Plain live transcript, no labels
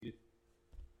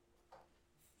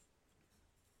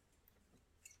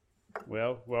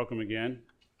Well, welcome again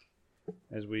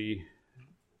as we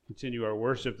continue our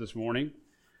worship this morning.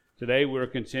 Today we're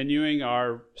continuing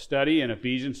our study in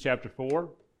Ephesians chapter 4,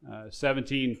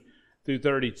 17 through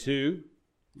 32.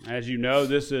 As you know,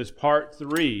 this is part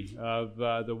 3 of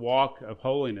the walk of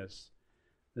holiness.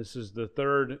 This is the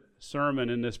third sermon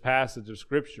in this passage of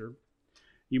Scripture.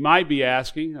 You might be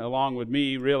asking, along with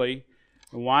me, really,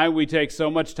 why we take so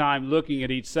much time looking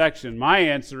at each section. My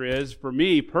answer is, for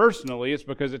me personally, it's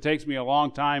because it takes me a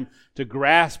long time to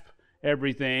grasp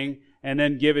everything and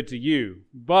then give it to you.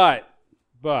 But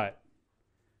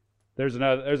there's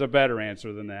a better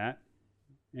answer than that,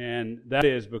 and that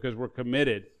is because we're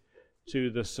committed to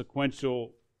the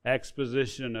sequential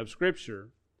exposition of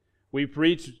Scripture. We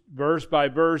preach verse by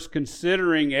verse,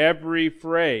 considering every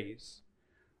phrase.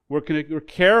 We're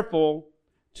careful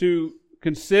to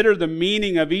consider the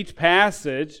meaning of each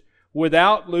passage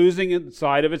without losing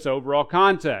sight of its overall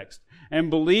context. And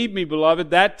believe me,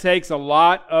 beloved, that takes a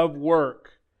lot of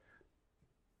work.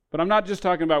 But I'm not just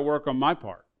talking about work on my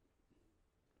part.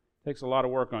 It takes a lot of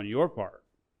work on your part.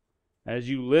 As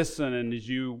you listen and as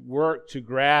you work to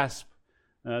grasp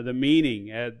the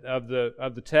meaning of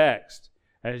the text,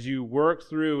 as you work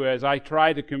through, as I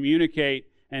try to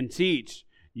communicate and teach,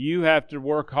 you have to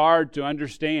work hard to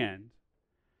understand.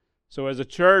 So as a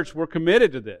church, we're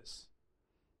committed to this.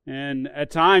 And at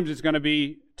times it's going to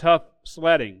be tough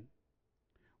sledding.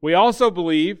 We also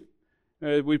believe,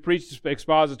 we preach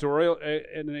expository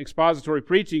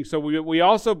preaching, so we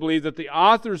also believe that the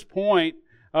author's point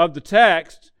of the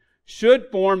text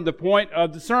should form the point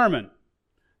of the sermon.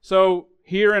 So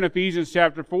here in Ephesians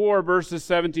chapter 4, verses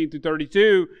 17 through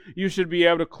 32, you should be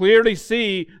able to clearly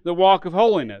see the walk of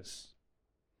holiness.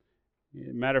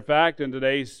 Matter of fact, in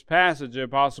today's passage, the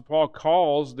Apostle Paul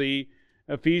calls the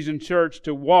Ephesian church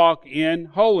to walk in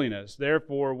holiness.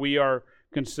 Therefore, we are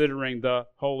considering the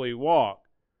holy walk.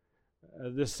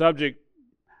 This subject,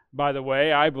 by the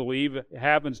way, I believe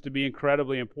happens to be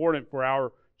incredibly important for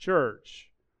our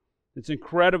church. It's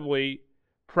incredibly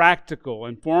practical,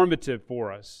 informative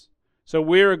for us. So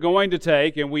we're going to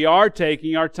take, and we are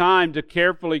taking our time to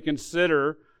carefully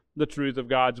consider the truth of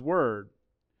God's Word.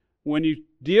 When you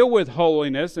deal with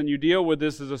holiness and you deal with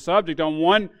this as a subject, on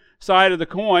one side of the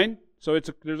coin, so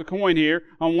there's a coin here,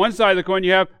 on one side of the coin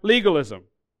you have legalism.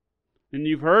 And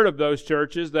you've heard of those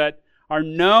churches that are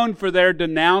known for their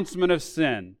denouncement of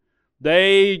sin.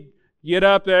 They get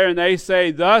up there and they say,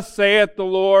 "Thus saith the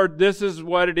Lord, this is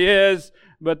what it is,"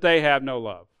 but they have no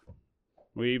love.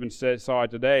 We even saw it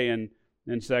today in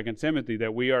 2 Timothy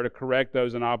that we are to correct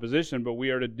those in opposition, but we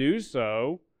are to do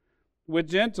so with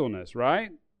gentleness,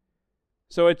 right?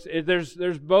 So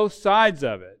there's both sides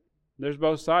of it. There's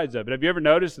both sides of it. Have you ever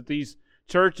noticed that these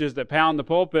churches that pound the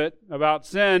pulpit about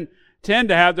sin tend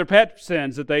to have their pet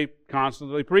sins that they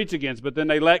constantly preach against, but then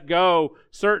they let go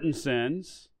certain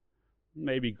sins,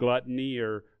 maybe gluttony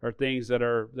or things that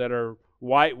are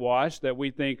whitewashed that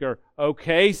we think are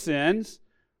okay sins,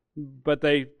 but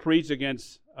they preach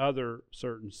against other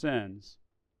certain sins.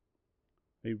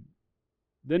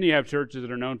 Then you have churches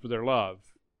that are known for their love.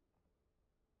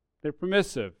 They're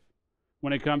permissive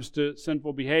when it comes to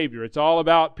sinful behavior. It's all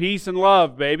about peace and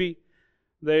love, baby.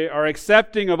 They are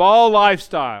accepting of all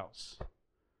lifestyles.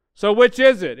 So which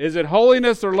is it? Is it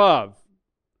holiness or love?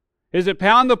 Is it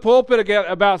pound the pulpit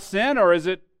about sin, or is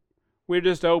it we're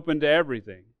just open to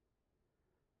everything?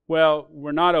 Well,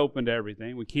 we're not open to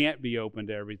everything. We can't be open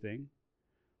to everything.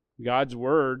 God's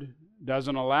Word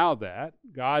doesn't allow that.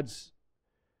 God's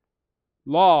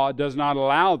law does not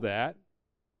allow that.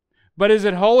 But is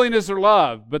it holiness or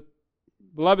love? But,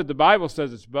 beloved, the Bible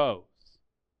says it's both.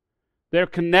 They're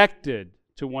connected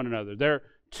to one another. They're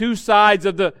two sides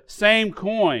of the same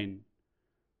coin.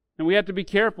 And we have to be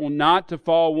careful not to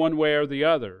fall one way or the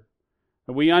other.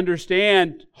 And we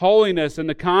understand holiness in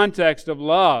the context of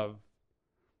love.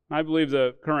 I believe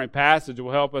the current passage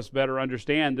will help us better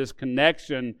understand this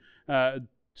connection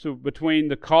between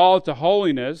the call to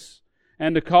holiness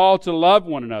and the call to love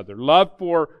one another. Love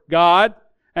for God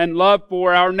and love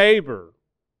for our neighbor.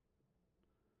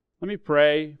 Let me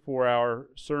pray for our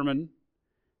sermon,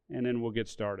 and then we'll get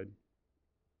started.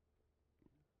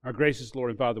 Our gracious Lord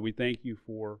and Father, we thank you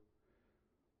for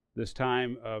this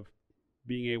time of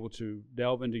being able to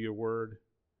delve into your Word,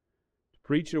 to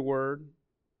preach your Word.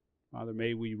 Father,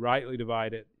 may we rightly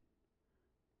divide it.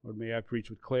 Lord, may I preach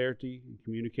with clarity and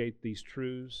communicate these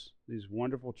truths, these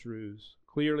wonderful truths,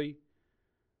 clearly.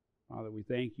 Father, we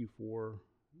thank you for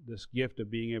this gift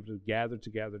of being able to gather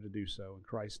together to do so. In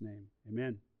Christ's name,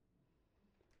 amen.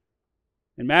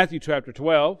 In Matthew chapter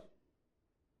 12,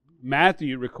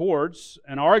 Matthew records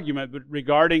an argument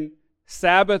regarding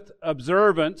Sabbath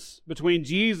observance between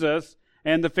Jesus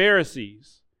and the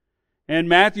Pharisees. In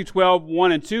Matthew 12,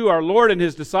 1 and 2, our Lord and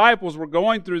His disciples were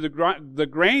going through the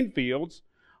grain fields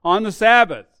on the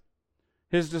Sabbath.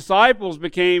 Jesus' disciples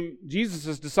became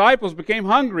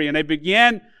hungry, and they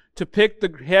began to pick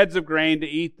the heads of grain to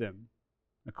eat them.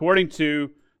 According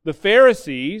to the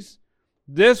Pharisees,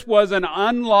 this was an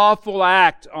unlawful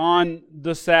act on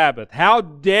the Sabbath. How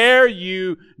dare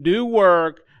you do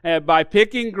work by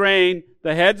picking grain,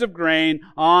 the heads of grain,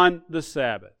 on the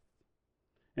Sabbath?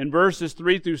 In verses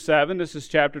 3 through 7, this is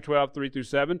chapter 12, 3 through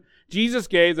 7, Jesus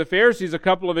gave the Pharisees a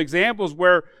couple of examples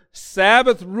where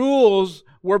Sabbath rules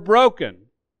were broken.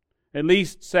 At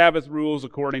least Sabbath rules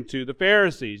according to the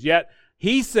Pharisees. Yet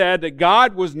He said that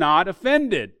God was not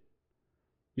offended.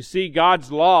 You see,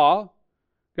 God's law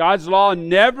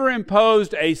never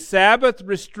imposed a Sabbath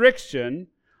restriction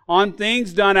on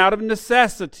things done out of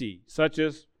necessity, such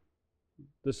as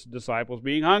the disciples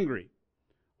being hungry,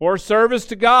 or service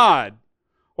to God,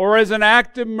 or as an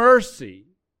act of mercy.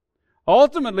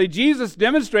 Ultimately, Jesus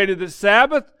demonstrated that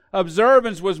Sabbath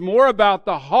observance was more about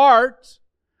the heart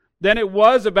than it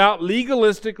was about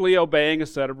legalistically obeying a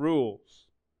set of rules.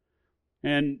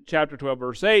 In chapter 12,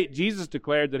 verse 8, Jesus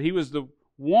declared that He was the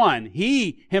one.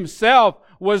 He Himself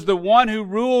was the one who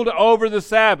ruled over the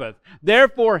Sabbath.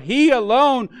 Therefore, He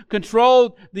alone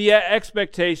controlled the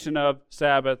expectation of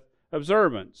Sabbath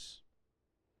observance.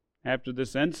 After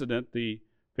this incident, the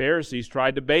Pharisees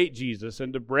tried to bait Jesus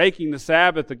into breaking the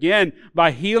Sabbath again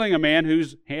by healing a man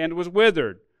whose hand was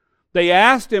withered. They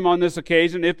asked Him on this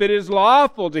occasion if it is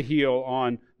lawful to heal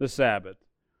on the Sabbath.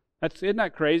 Isn't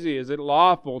that crazy? Is it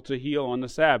lawful to heal on the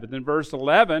Sabbath? In verse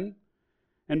 11,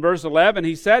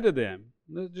 He said to them,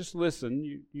 just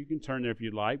listen, you can turn there if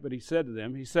you'd like, but He said to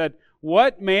them, He said,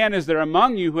 "What man is there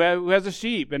among you who has a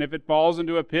sheep, and if it falls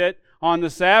into a pit on the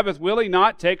Sabbath, will he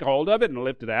not take hold of it and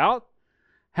lift it out?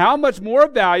 How much more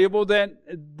valuable than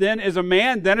is a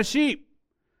man than a sheep?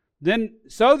 Then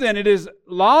it is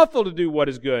lawful to do what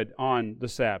is good on the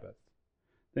Sabbath."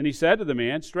 Then He said to the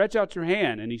man, "Stretch out your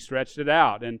hand." And he stretched it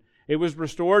out, and it was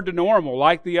restored to normal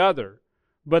like the other.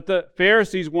 But the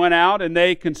Pharisees went out, and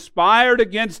they conspired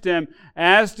against Him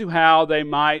as to how they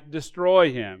might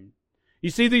destroy Him. You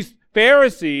see, these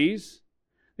Pharisees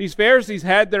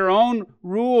had their own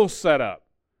rules set up.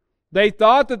 They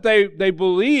thought that they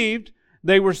believed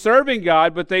they were serving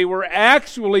God, but they were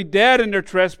actually dead in their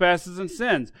trespasses and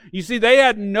sins. You see, they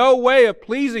had no way of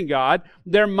pleasing God.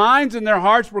 Their minds and their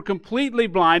hearts were completely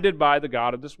blinded by the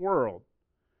god of this world.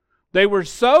 They were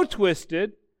so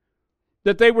twisted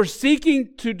that they were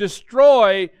seeking to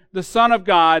destroy the Son of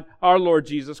God, our Lord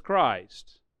Jesus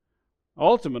Christ.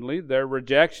 Ultimately, their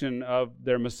rejection of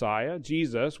their Messiah,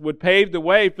 Jesus, would pave the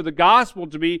way for the gospel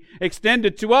to be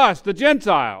extended to us, the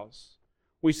Gentiles.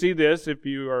 We see this, if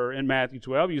you are in Matthew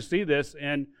 12, you see this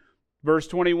in verse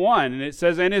 21. And it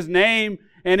says, in His name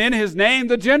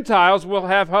the Gentiles will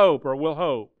have hope, or will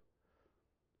hope.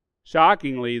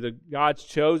 Shockingly, God's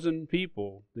chosen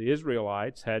people, the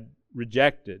Israelites, had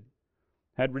rejected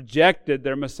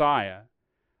their Messiah.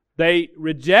 They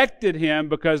rejected Him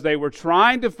because they were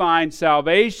trying to find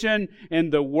salvation in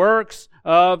the works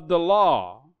of the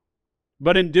law.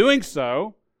 But in doing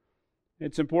so,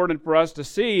 it's important for us to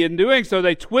see, in doing so,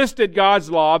 they twisted God's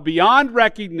law beyond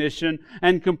recognition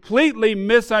and completely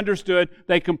misunderstood.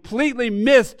 They completely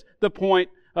missed the point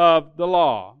of the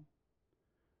law.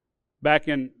 Back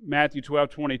in Matthew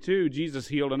 12:22, Jesus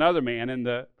healed another man in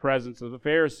the presence of the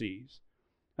Pharisees.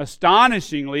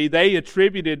 Astonishingly, they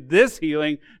attributed this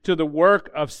healing to the work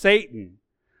of Satan.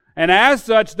 And as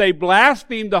such, they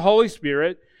blasphemed the Holy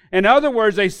Spirit. In other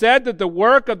words, they said that the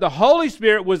work of the Holy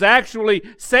Spirit was actually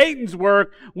Satan's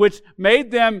work, which made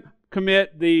them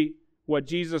commit what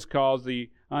Jesus calls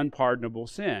the unpardonable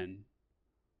sin.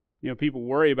 You know, people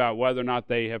worry about whether or not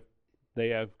they have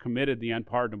committed the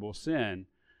unpardonable sin.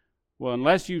 Well,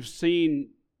 unless you've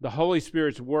seen the Holy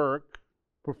Spirit's work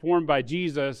performed by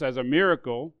Jesus as a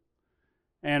miracle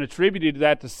and attributed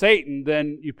that to Satan,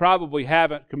 then you probably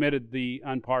haven't committed the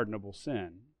unpardonable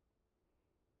sin.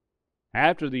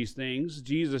 After these things,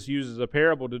 Jesus uses a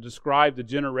parable to describe the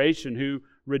generation who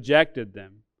rejected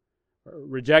Him.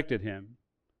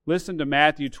 Listen to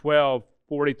Matthew 12,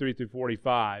 43 through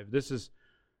 45. This is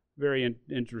very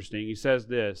interesting. He says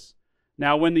this,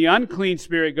 "Now when the unclean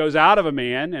spirit goes out of a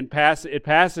man, and it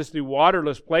passes through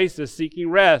waterless places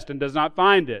seeking rest, and does not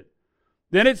find it.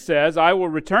 Then it says, I will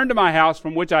return to my house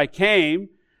from which I came,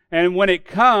 and when it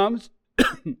comes,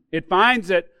 it finds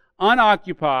it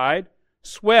unoccupied,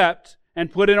 swept,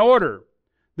 and put in order.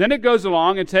 Then it goes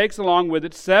along and takes along with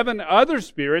it 7 other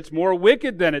spirits more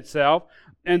wicked than itself,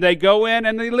 And they go in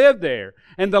and they live there.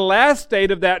 And the last state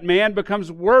of that man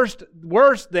becomes worse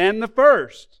than the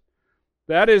first.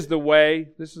 That is the way,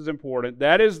 this is important,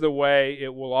 that is the way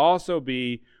it will also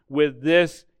be with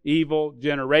this evil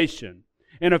generation.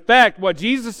 In effect, what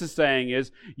Jesus is saying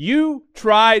is, you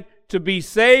tried to be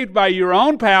saved by your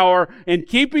own power in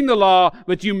keeping the law,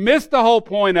 but you missed the whole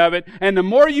point of it. And the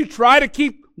more you try to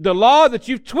keep the law that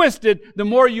you've twisted, the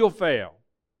more you'll fail.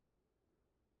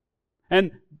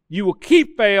 And you will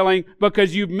keep failing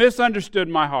because you've misunderstood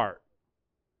my heart.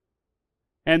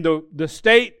 And the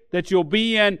state that you'll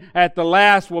be in at the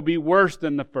last will be worse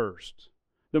than the first.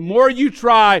 The more you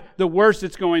try, the worse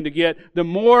it's going to get. The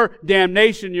more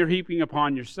damnation you're heaping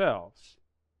upon yourselves.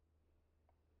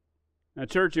 Now,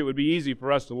 church, it would be easy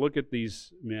for us to look at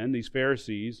these men, these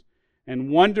Pharisees, and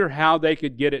wonder how they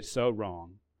could get it so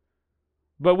wrong.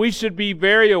 But we should be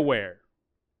very aware.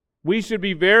 We should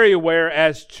be very aware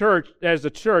as a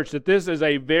church, that this is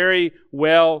a very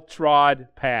well-trod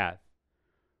path.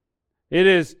 It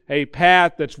is a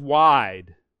path that's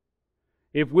wide.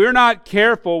 If we're not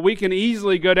careful, we can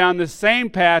easily go down the same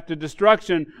path to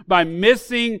destruction by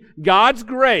missing God's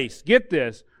grace. Get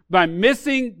this, by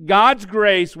missing God's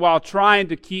grace while trying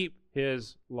to keep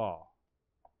His law.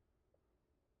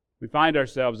 We find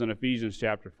ourselves in Ephesians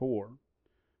chapter 4.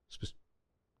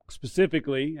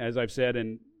 Specifically, as I've said,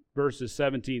 in verses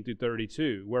 17 through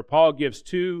 32, where Paul gives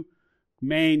two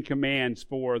main commands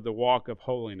for the walk of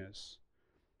holiness.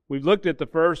 We've looked at the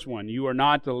first one. You are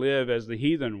not to live as the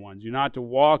heathen ones. You're not to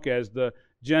walk as the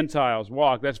Gentiles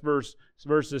walk. That's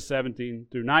verses 17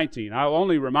 through 19. I'll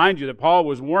only remind you that Paul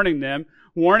was warning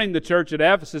the church at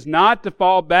Ephesus not to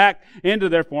fall back into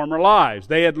their former lives.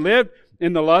 They had lived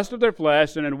in the lust of their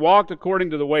flesh and had walked according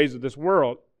to the ways of this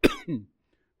world.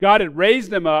 God had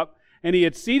raised them up, and He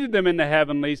had seated them in the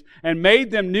heavenlies and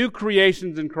made them new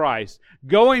creations in Christ.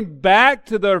 Going back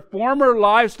to their former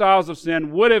lifestyles of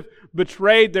sin would have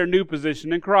betrayed their new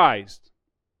position in Christ.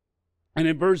 And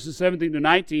in verses 17 to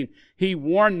 19, He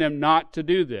warned them not to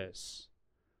do this.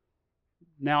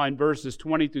 Now in verses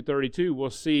 20 through 32, we'll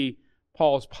see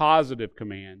Paul's positive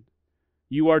command.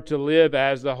 You are to live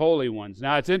as the holy ones.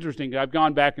 Now it's interesting, I've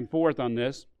gone back and forth on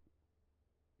this.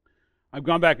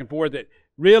 That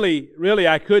Really,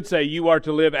 I could say you are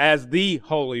to live as the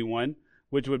Holy One,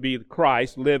 which would be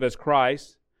Christ. Live as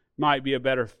Christ might be a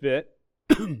better fit.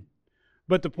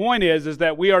 But the point is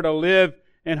that we are to live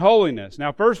in holiness.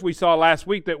 Now, first we saw last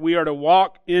week that we are to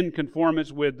walk in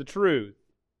conformance with the truth.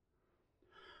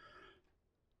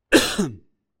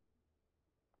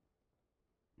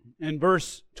 In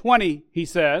verse 20, he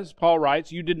says, Paul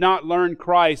writes, you did not learn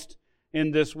Christ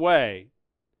in this way.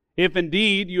 If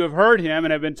indeed you have heard Him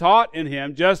and have been taught in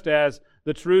Him, just as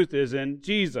the truth is in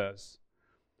Jesus.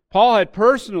 We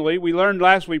learned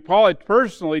last week, Paul had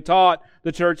personally taught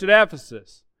the church at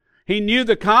Ephesus. He knew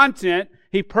the content,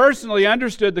 he personally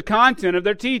understood the content of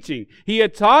their teaching. He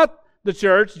had taught the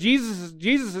church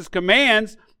Jesus'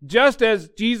 commands, just as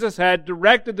Jesus had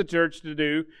directed the church to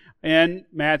do in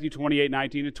Matthew 28,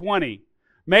 19 and 20.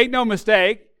 Make no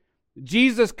mistake,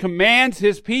 Jesus commands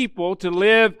His people to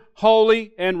live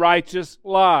holy and righteous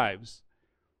lives.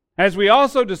 As we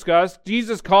also discussed,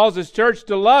 Jesus calls His church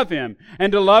to love Him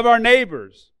and to love our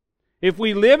neighbors. If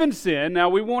we live in sin,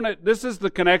 now this is the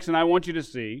connection I want you to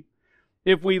see.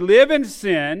 If we live in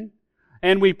sin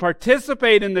and we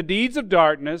participate in the deeds of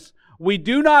darkness, we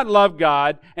do not love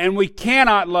God and we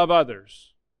cannot love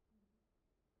others.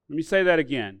 Let me say that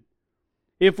again.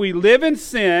 If we live in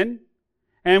sin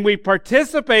and we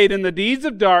participate in the deeds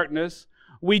of darkness,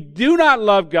 we do not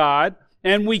love God,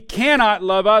 and we cannot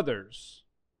love others.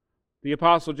 The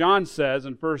Apostle John says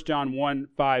in 1 John 1,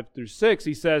 5 through 6,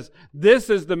 he says, this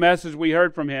is the message we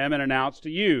heard from Him and announced to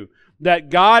you,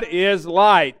 that God is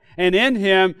light, and in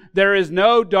Him there is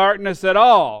no darkness at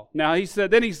all. Now he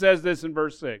says this in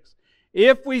verse 6,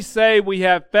 if we say we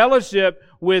have fellowship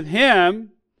with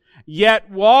Him, yet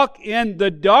walk in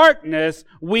the darkness,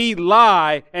 we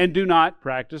lie and do not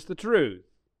practice the truth.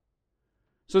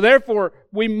 So therefore,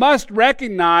 we must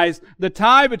recognize the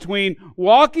tie between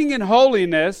walking in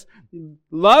holiness,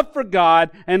 love for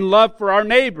God, and love for our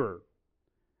neighbor.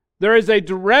 There is a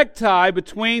direct tie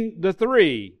between the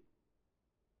three.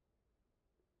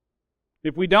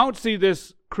 If we don't see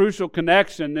this crucial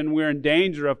connection, then we're in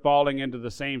danger of falling into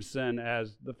the same sin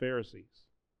as the Pharisees.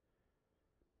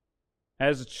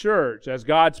 As a church, as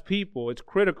God's people, it's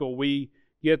critical we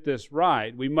get this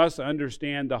right. We must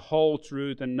understand the whole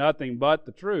truth and nothing but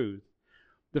the truth.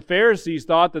 The Pharisees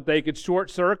thought that they could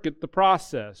short-circuit the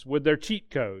process with their cheat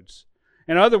codes.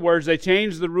 In other words, they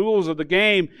changed the rules of the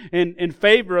game in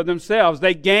favor of themselves.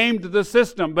 They gamed the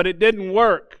system, but it didn't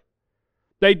work.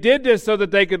 They did this so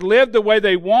that they could live the way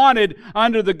they wanted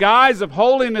under the guise of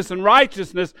holiness and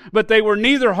righteousness, but they were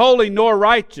neither holy nor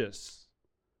righteous.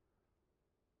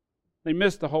 They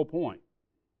missed the whole point.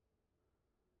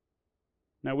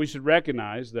 Now we should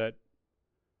recognize that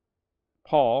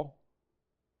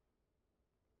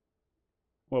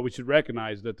we should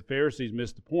recognize that the Pharisees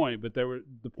missed the point, but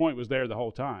the point was there the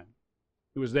whole time.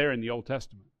 It was there in the Old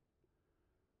Testament.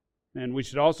 And we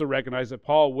should also recognize that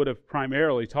Paul would have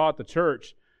primarily taught the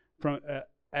church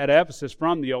at Ephesus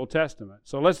from the Old Testament.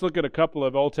 So let's look at a couple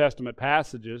of Old Testament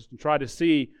passages and try to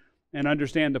see and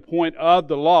understand the point of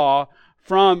the law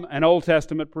from an Old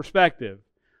Testament perspective.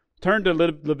 Turn to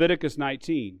Leviticus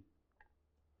 19.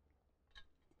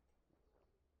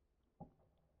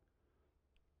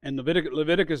 In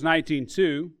Leviticus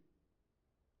 19:2,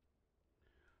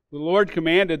 the Lord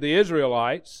commanded the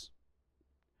Israelites,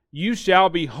 "You shall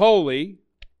be holy,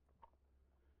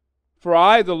 for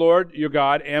I, the Lord your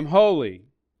God, am holy."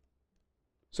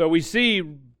 So we see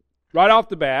right off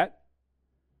the bat,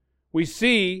 we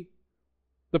see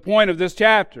the point of this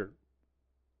chapter.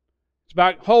 It's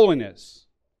about holiness.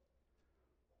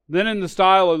 Then in the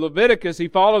style of Leviticus, he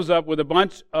follows up with a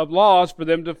bunch of laws for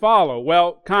them to follow.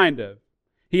 Well, kind of.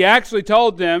 He actually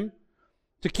told them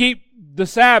to keep the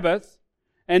Sabbath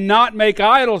and not make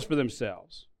idols for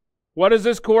themselves. What does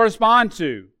this correspond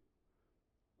to?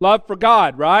 Love for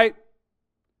God, right?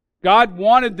 God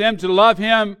wanted them to love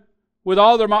Him with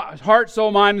all their heart,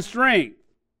 soul, mind, and strength.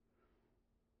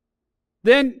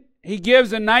 Then he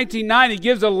gives in 19:9, he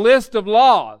gives a list of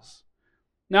laws.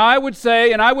 Now I would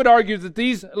say, and I would argue, that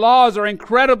these laws are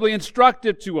incredibly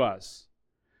instructive to us.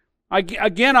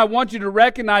 Again, I want you to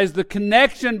recognize the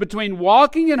connection between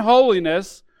walking in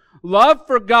holiness, love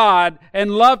for God,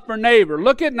 and love for neighbor.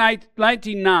 Look at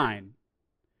 19:9. It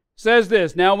says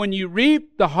this, "Now when you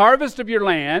reap the harvest of your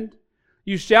land,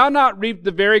 you shall not reap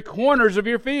the very corners of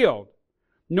your field,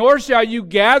 nor shall you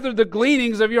gather the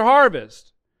gleanings of your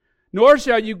harvest, nor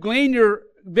shall you glean your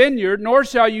vineyard, nor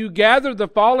shall you gather the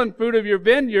fallen fruit of your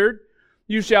vineyard.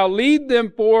 You shall leave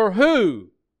them for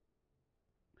who?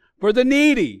 For the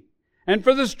needy and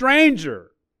for the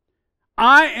stranger.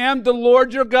 I am the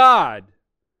Lord your God.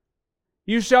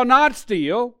 You shall not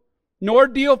steal, nor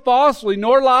deal falsely,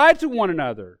 nor lie to one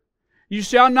another. You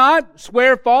shall not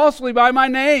swear falsely by my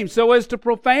name, so as to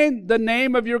profane the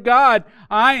name of your God.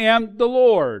 I am the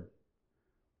Lord.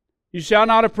 You shall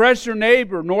not oppress your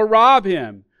neighbor, nor rob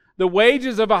him. The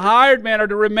wages of a hired man are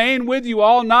to remain with you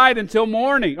all night until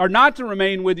morning, or not to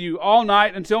remain with you all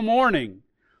night until morning.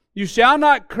 You shall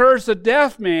not curse a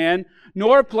deaf man,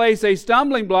 nor place a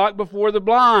stumbling block before the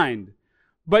blind.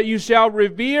 But you shall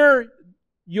revere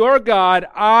your God.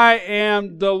 I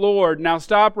am the Lord." Now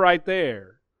stop right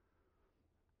there.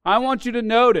 I want you to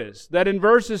notice that in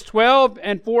verses 12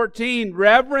 and 14,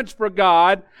 reverence for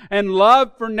God and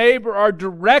love for neighbor are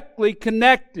directly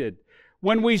connected.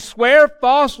 When we swear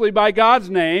falsely by God's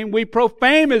name, we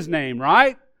profane His name,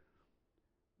 right?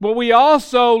 But we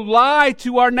also lie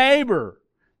to our neighbor,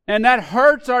 and that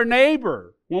hurts our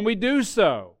neighbor when we do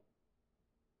so.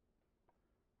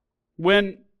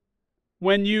 When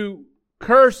you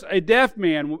curse a deaf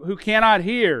man who cannot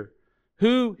hear,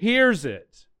 who hears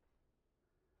it?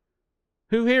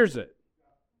 Who hears it?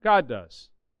 God does.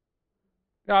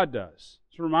 God does.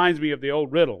 This reminds me of the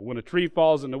old riddle. When a tree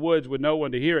falls in the woods with no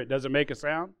one to hear it, does it make a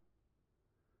sound?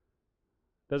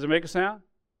 Does it make a sound?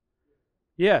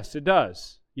 Yes, it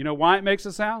does. You know why it makes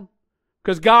a sound?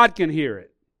 Because God can hear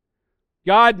it.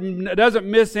 God doesn't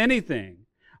miss anything.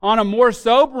 On a more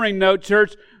sobering note,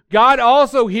 church, God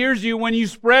also hears you when you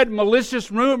spread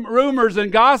malicious rumors and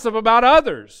gossip about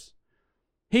others.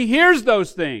 He hears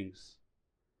those things.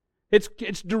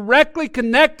 It's directly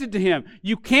connected to Him.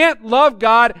 You can't love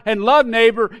God and love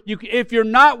neighbor if you're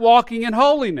not walking in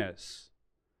holiness.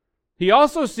 He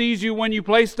also sees you when you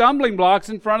place stumbling blocks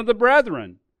in front of the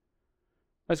brethren.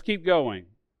 Let's keep going.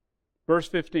 Verse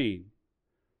 15.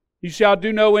 You shall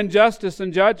do no injustice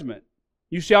in judgment.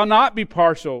 You shall not be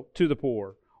partial to the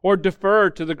poor or defer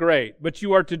to the great, but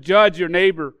you are to judge your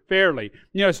neighbor fairly.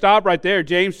 Stop right there.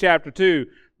 James chapter 2.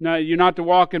 No, you're not to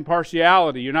walk in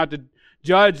partiality. You're not to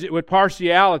judge with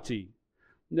partiality.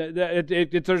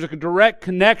 There's a direct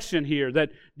connection here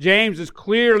that James is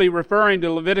clearly referring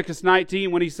to Leviticus 19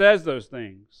 when he says those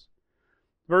things.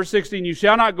 Verse 16, you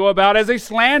shall not go about as a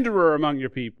slanderer among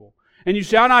your people, and you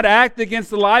shall not act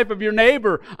against the life of your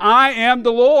neighbor. I am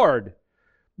the Lord.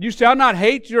 You shall not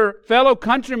hate your fellow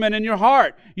countrymen in your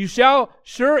heart. You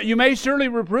may surely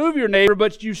reprove your neighbor,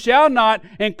 but you shall not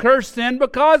incur sin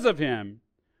because of him.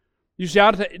 You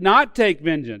shall not take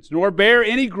vengeance, nor bear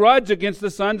any grudge against the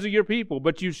sons of your people,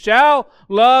 but you shall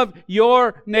love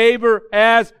your neighbor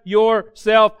as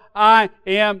yourself. I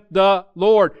am the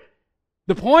Lord.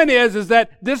 The point is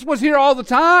that this was here all the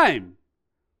time.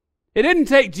 It didn't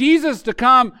take Jesus to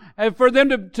come for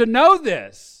them to know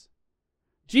this.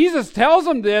 Jesus tells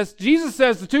them this. Jesus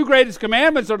says the two greatest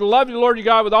commandments are to love the Lord your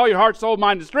God with all your heart, soul,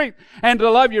 mind, and strength, and to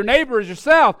love your neighbor as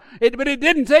yourself. But it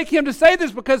didn't take him to say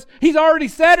this because he's already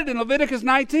said it in Leviticus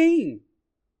 19.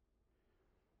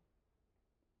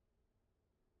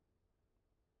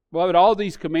 Beloved, all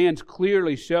these commands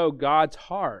clearly show God's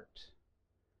heart.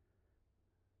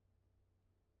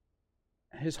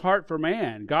 His heart for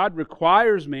man. God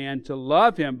requires man to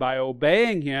love Him by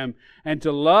obeying Him and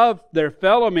to love their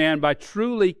fellow man by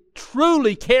truly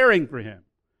caring for him.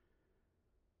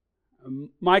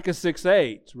 Micah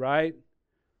 6:8, right?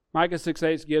 Micah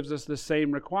 6:8 gives us the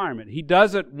same requirement. He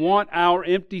doesn't want our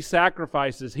empty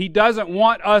sacrifices. He doesn't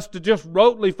want us to just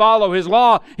rotely follow His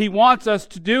law. He wants us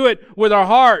to do it with our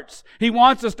hearts. He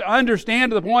wants us to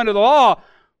understand the point of the law.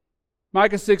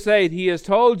 Micah 6:8, He has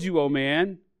told you, O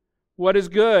man, what is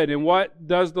good, and what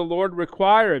does the Lord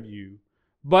require of you?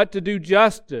 But to do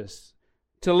justice,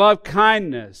 to love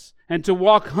kindness, and to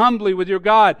walk humbly with your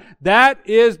God. That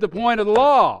is the point of the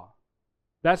law.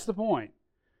 That's the point.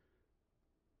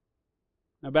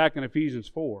 Now back in Ephesians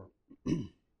 4.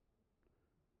 The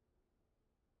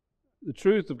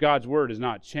truth of God's Word has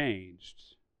not changed.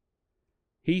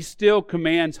 He still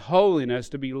commands holiness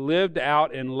to be lived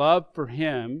out in love for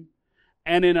Him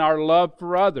and in our love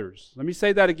for others. Let me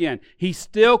say that again. He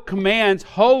still commands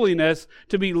holiness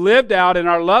to be lived out in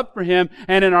our love for Him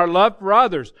and in our love for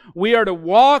others. We are to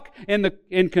walk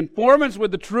in conformance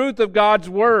with the truth of God's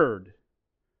Word.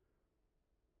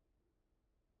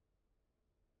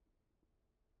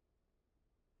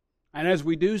 And as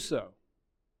we do so,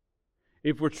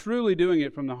 if we're truly doing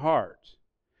it from the heart,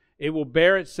 it will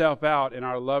bear itself out in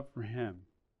our love for Him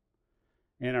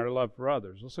and our love for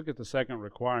others. Let's look at the second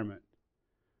requirement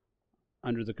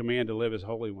under the command to live as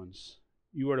holy ones.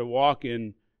 You are to walk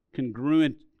in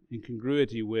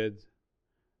congruity with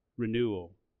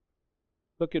renewal.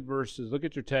 Look at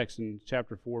your text in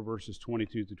chapter 4, verses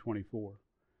 22 to 24.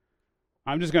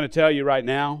 I'm just going to tell you right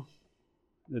now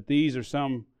that these are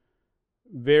some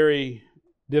very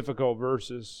difficult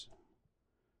verses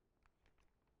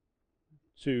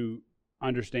to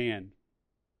understand.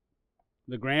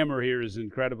 The grammar here is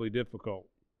incredibly difficult.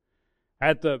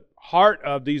 At the heart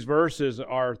of these verses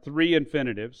are three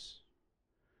infinitives,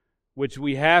 which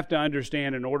we have to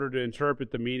understand in order to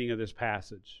interpret the meaning of this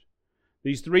passage.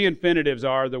 These three infinitives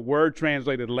are the word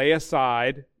translated lay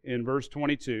aside in verse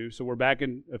 22. So we're back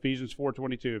in Ephesians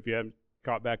 4:22 if you haven't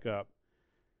caught back up.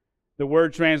 The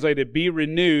word translated be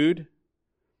renewed,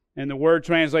 and the word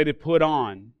translated put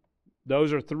on.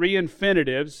 Those are three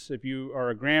infinitives, if you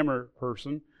are a grammar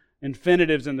person,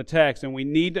 infinitives in the text, and we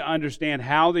need to understand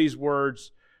how these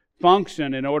words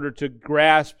function in order to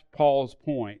grasp Paul's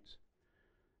point.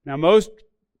 Now, most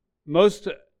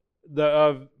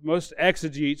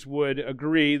exegetes would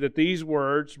agree that these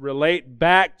words relate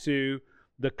back to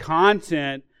the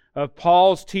content of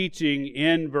Paul's teaching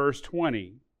in verse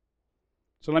 20.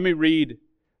 So let me read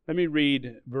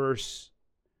verse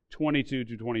 22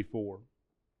 to 24.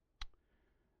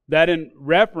 That in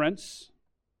reference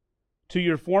to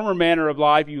your former manner of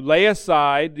life, you lay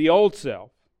aside the old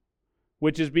self,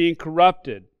 which is being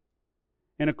corrupted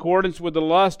in accordance with the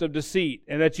lust of deceit,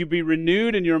 and that you be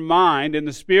renewed in your mind, in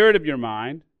the spirit of your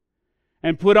mind,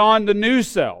 and put on the new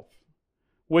self,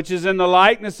 which in the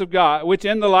likeness of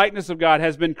God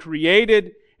has been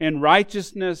created in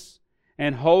righteousness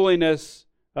and holiness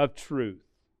of truth.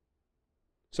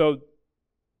 So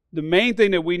the main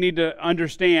thing that we need to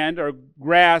understand or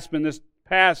grasp in this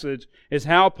passage is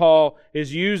how Paul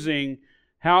is using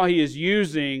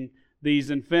these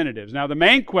infinitives. Now, the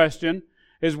main question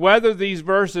is whether these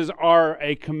verses are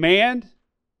a command,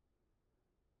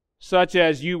 such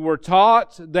as you were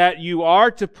taught that you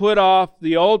are to put off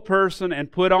the old person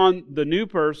and put on the new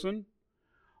person,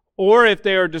 or if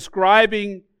they are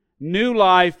describing new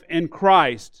life in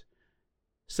Christ.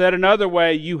 Said another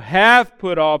way, you have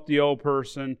put off the old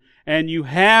person and you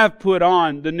have put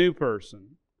on the new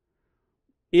person.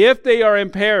 If they are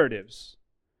imperatives,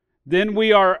 then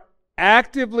we are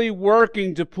actively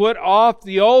working to put off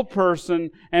the old person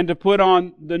and to put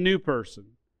on the new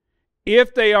person.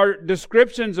 If they are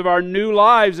descriptions of our new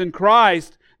lives in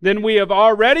Christ, then we have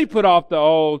already put off the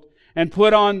old and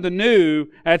put on the new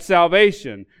at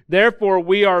salvation. Therefore,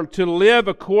 we are to live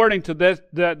according to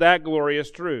that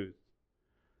glorious truth.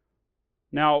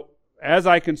 Now, as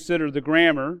I consider the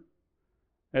grammar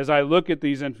as I look at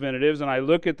these infinitives and I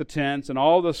look at the tense and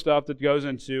all the stuff that goes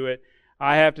into it,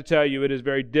 I have to tell you it is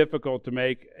very difficult to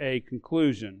make a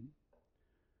conclusion.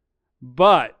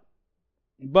 But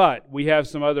we have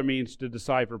some other means to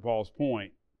decipher Paul's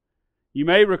point. You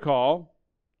may recall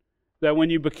that when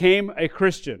you became a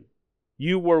Christian,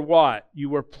 you were what? You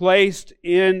were placed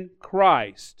in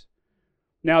Christ.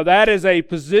 Now that is a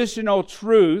positional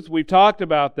truth. We've talked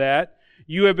about that.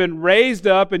 You have been raised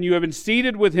up and you have been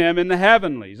seated with Him in the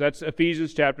heavenlies. That's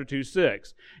Ephesians chapter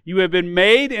 2:6. You have been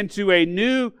made into a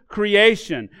new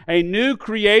creation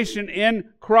in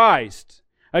Christ.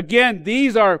 Again,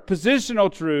 these are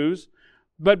positional truths,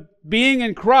 but being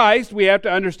in Christ, we have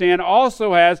to understand,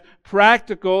 also has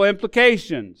practical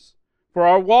implications for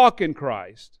our walk in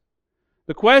Christ.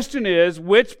 The question is,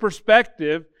 which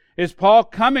perspective is Paul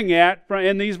coming at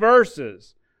in these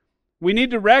verses? We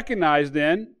need to recognize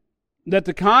then that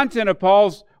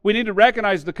we need to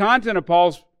recognize the content of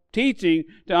Paul's teaching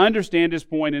to understand his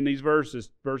point in these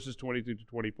verses 22 to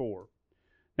 24.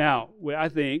 Now,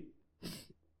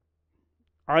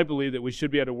 I believe that we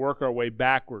should be able to work our way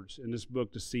backwards in this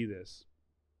book to see this.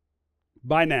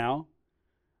 By now,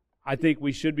 I think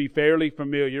we should be fairly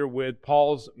familiar with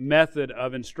Paul's method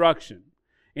of instruction.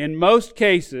 In most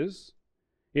cases,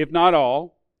 if not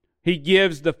all, he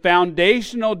gives the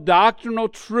foundational doctrinal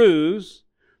truths,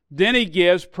 then he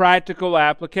gives practical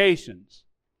applications.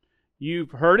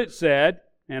 You've heard it said,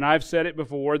 and I've said it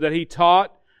before, that he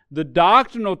taught the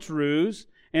doctrinal truths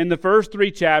in the first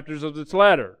 3 chapters of this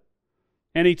letter.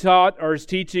 And he taught or is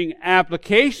teaching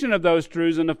application of those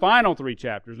truths in the final 3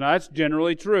 chapters. Now that's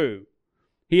generally true.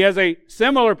 He has a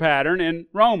similar pattern in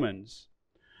Romans.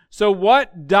 So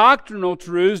what doctrinal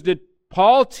truths did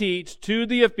Paul teach to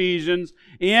the Ephesians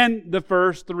in the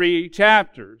first 3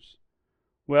 chapters?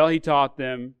 Well, he taught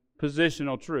them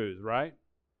positional truths, right?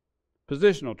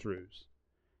 Positional truths.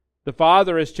 The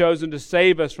Father has chosen to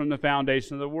save us from the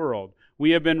foundation of the world.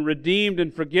 We have been redeemed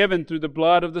and forgiven through the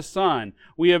blood of the Son.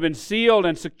 We have been sealed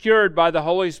and secured by the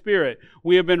Holy Spirit.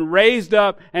 We have been raised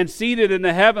up and seated in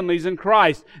the heavenlies in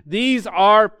Christ. These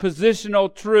are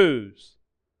positional truths.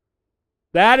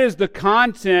 That is the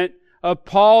content of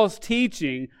Paul's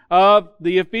teaching of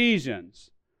the Ephesians.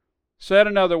 Said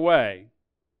another way,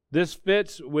 this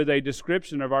fits with a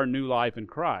description of our new life in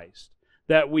Christ.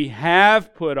 That we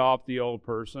have put off the old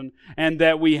person and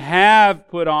that we have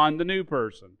put on the new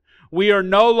person. We are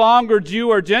no longer Jew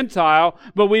or Gentile,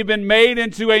 but we've been made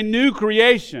into a new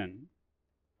creation.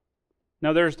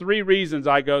 Now there's 3 reasons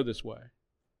I go this way.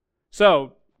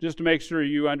 So, just to make sure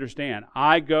you understand,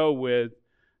 I go with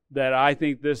that I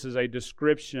think this is a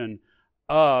description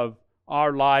of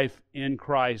our life in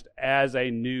Christ as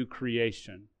a new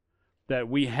creation. That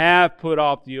we have put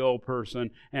off the old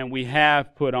person and we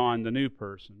have put on the new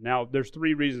person. Now, there's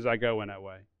 3 reasons I go in that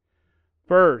way.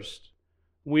 First,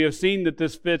 we have seen that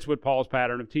this fits with Paul's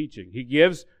pattern of teaching. He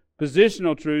gives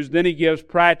positional truths, then he gives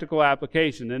practical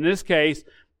application. In this case,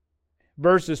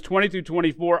 verses 20 through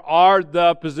 24 are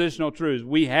the positional truths.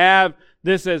 We have,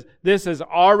 this has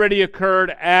already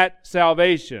occurred at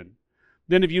salvation.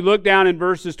 Then if you look down in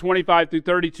verses 25 through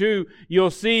 32, you'll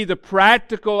see the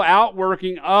practical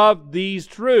outworking of these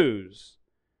truths.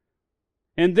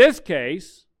 In this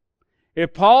case,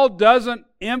 if Paul doesn't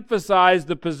emphasize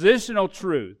the positional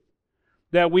truth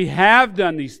that we have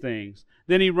done these things,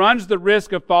 then he runs the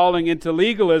risk of falling into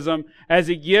legalism as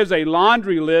he gives a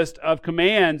laundry list of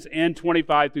commands in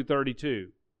 25 through 32.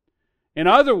 In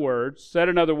other words, said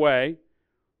another way,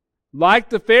 like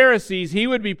the Pharisees, he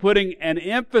would be putting an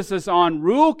emphasis on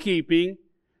rule keeping,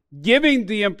 giving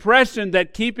the impression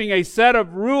that keeping a set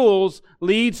of rules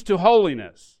leads to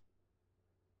holiness.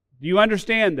 Do you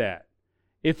understand that?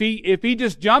 If he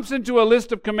just jumps into a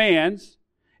list of commands,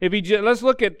 let's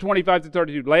look at 25 to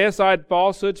 32. Lay aside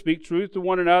falsehood, speak truth to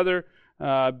one another,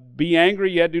 be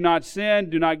angry yet do not sin,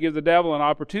 do not give the devil an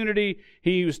opportunity.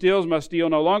 He who steals must steal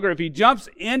no longer. If he jumps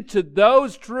into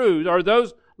those truths or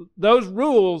those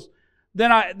rules,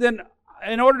 then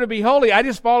in order to be holy, I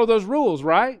just follow those rules,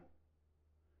 right?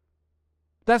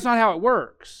 That's not how it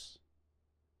works.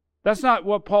 That's not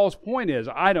what Paul's point is,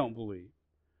 I don't believe.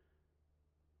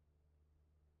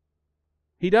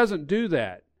 He doesn't do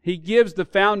that. He gives the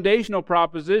foundational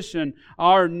proposition,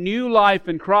 our new life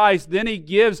in Christ, then he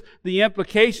gives the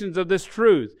implications of this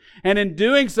truth. And in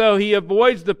doing so, he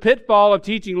avoids the pitfall of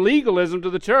teaching legalism to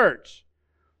the church.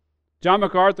 John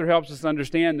MacArthur helps us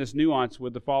understand this nuance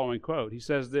with the following quote. He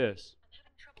says this. I'm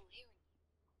having trouble hearing.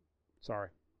 Sorry.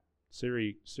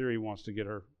 Siri wants to get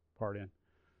her part in.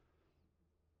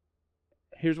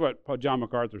 Here's what John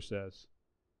MacArthur says.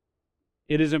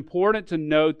 It is important to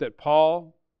note that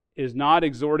Paul is not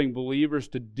exhorting believers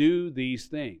to do these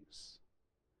things.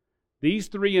 These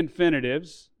three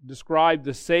infinitives describe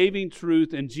the saving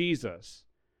truth in Jesus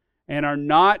and are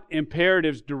not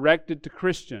imperatives directed to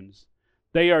Christians.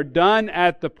 They are done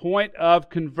at the point of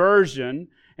conversion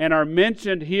and are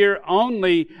mentioned here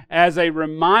only as a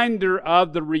reminder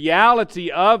of the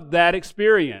reality of that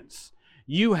experience.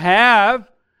 You have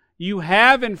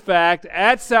in fact,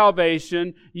 at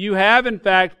salvation, you have in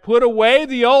fact put away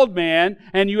the old man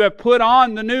and you have put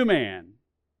on the new man.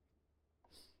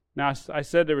 Now, I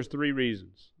said there was three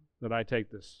reasons that I take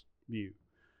this view.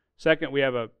 Second, we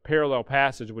have a parallel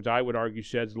passage which I would argue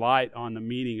sheds light on the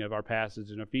meaning of our passage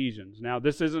in Ephesians. Now,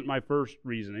 this isn't my first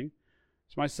reasoning.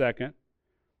 It's my second.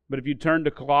 But if you turn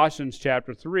to Colossians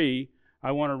chapter 3,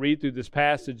 I want to read through this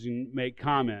passage and make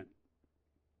comment.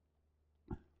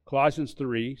 Colossians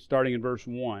 3, starting in verse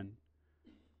 1.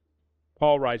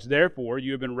 Paul writes, "Therefore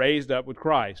you have been raised up with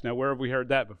Christ." Now, where have we heard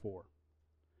that before?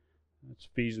 That's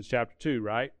Ephesians chapter 2,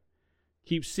 right?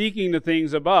 "Keep seeking the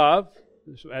things above."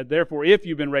 Therefore, if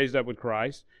you've been raised up with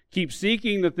Christ, keep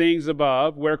seeking the things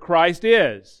above where Christ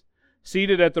is,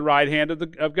 seated at the right hand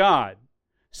of God.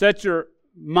 Set your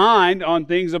mind on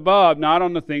things above, not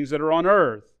on the things that are on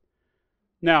earth.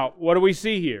 Now, what do we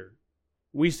see here?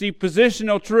 We see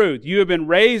positional truth. You have been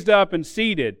raised up and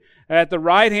seated at the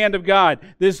right hand of God.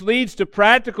 This leads to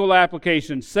practical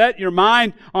application. Set your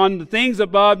mind on the things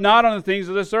above, not on the things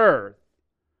of this earth.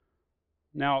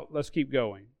 Now, let's keep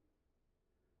going.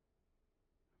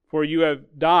 "For you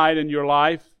have died, and your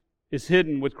life is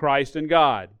hidden with Christ in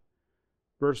God."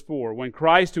 Verse 4, "When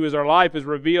Christ, who is our life, is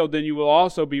revealed, then you will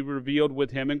also be revealed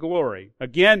with Him in glory."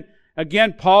 Again,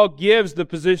 Paul gives the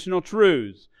positional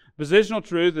truths. Positional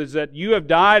truth is that you have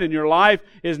died and your life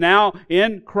is now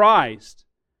in Christ.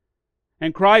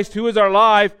 And Christ, who is our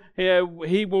life,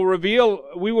 we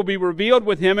will be revealed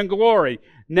with Him in glory.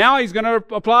 Now he's going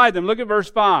to apply them. Look at verse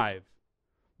 5.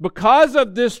 "Because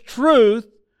of this truth,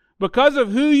 because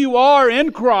of who you are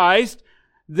in Christ,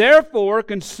 therefore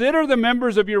consider the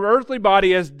members of your earthly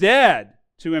body as dead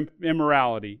to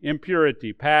immorality,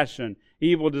 impurity, passion,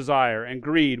 evil desire, and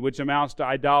greed, which amounts to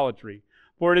idolatry.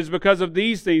 For it is because of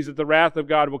these things that the wrath of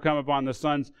God will come upon the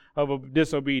sons of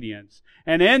disobedience.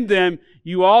 And in them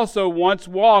you also once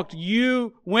walked,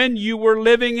 when you were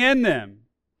living in them.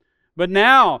 But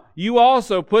now you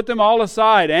also put them all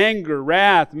aside: anger,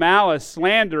 wrath, malice,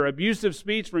 slander, abusive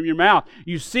speech from your mouth."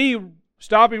 You see,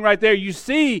 stopping right there, you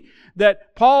see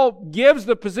that Paul gives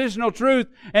the positional truth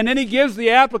and then he gives the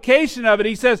application of it.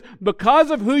 He says, because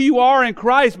of who you are in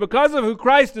Christ, because of who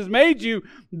Christ has made you,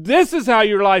 this is how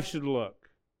your life should look.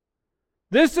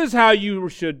 This is how you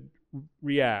should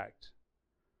react.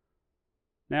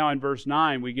 Now in verse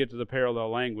 9, we get to the parallel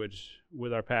language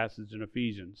with our passage in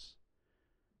Ephesians.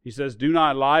 He says, "Do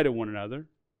not lie to one another,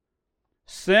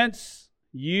 since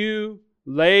you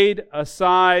laid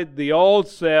aside the old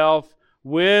self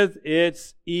with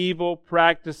its evil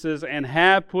practices and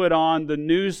have put on the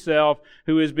new self,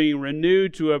 who is being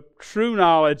renewed to a true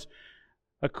knowledge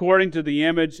according to the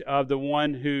image of the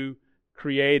one who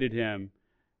created him."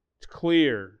 It's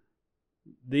clear.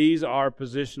 These are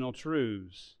positional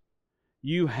truths.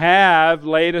 You have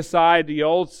laid aside the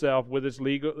old self with its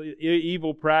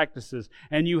evil practices,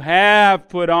 and you have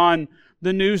put on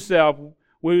the new self,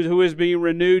 who is being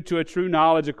renewed to a true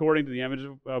knowledge according to the image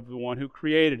of the one who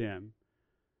created him.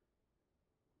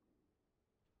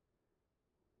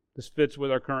 This fits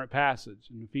with our current passage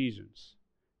in Ephesians,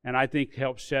 and I think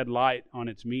helps shed light on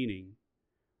its meaning.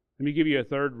 Let me give you a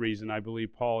third reason I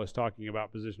believe Paul is talking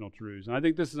about positional truths, and I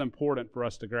think this is important for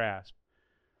us to grasp.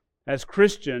 As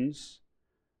Christians,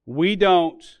 we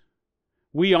aren't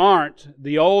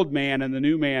the old man and the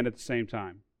new man at the same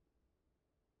time.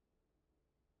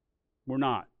 We're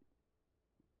not.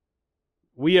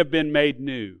 We have been made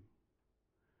new.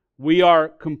 We are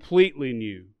completely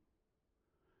new.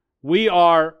 We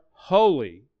are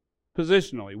holy,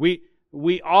 positionally.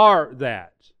 We are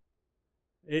that.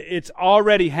 It's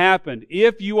already happened.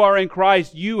 If you are in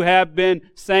Christ, you have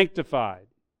been sanctified.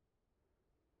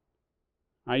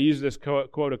 I used this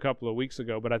quote a couple of weeks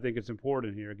ago, but I think it's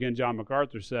important here. Again, John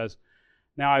MacArthur says,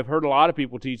 "Now I've heard a lot of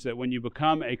people teach that when you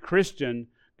become a Christian,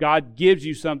 God gives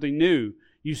you something new.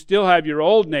 You still have your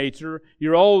old nature,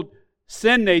 your old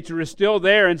sin nature is still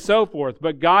there and so forth,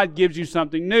 but God gives you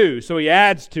something new." So He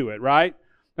adds to it, right?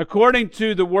 According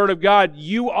to the Word of God,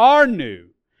 you are new.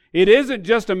 It isn't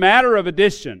just a matter of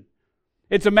addition.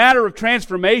 It's a matter of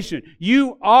transformation.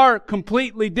 You are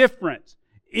completely different.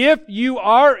 If you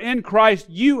are in Christ,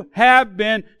 you have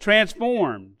been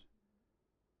transformed.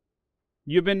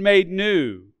 You've been made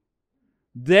new.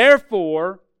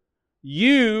 Therefore,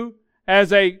 you,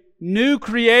 as a new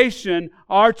creation,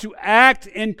 are to act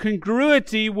in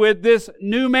congruity with this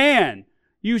new man.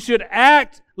 You should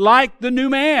act like the new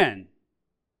man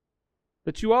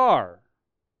that you are.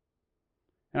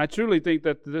 And I truly think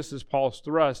that this is Paul's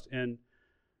thrust in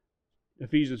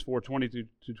Ephesians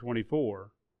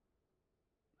 4:20-24.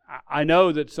 I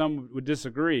know that some would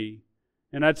disagree,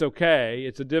 and that's okay.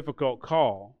 It's a difficult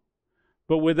call.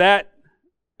 But with that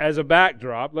as a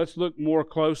backdrop, let's look more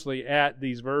closely at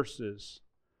these verses.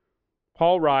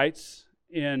 Paul writes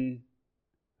in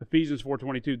Ephesians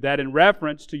 4:22, that in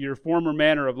reference to your former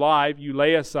manner of life, you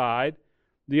lay aside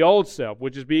the old self,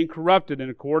 which is being corrupted in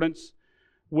accordance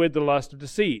with the lust of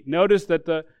deceit. Notice that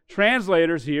the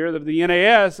translators here of the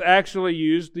NAS actually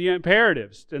used the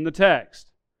imperatives in the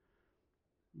text.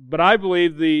 But I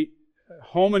believe the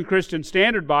Holman Christian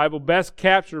Standard Bible best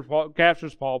captures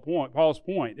Paul's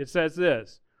point. It says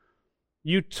this: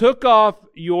 you took off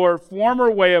your former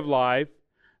way of life,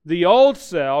 the old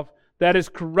self that is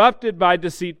corrupted by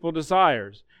deceitful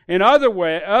desires. In other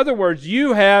words,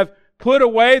 you have put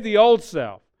away the old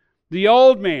self, the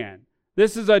old man.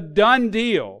 This is a done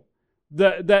deal.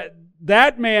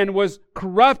 That man was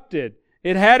corrupted.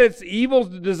 It had its evil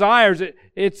desires,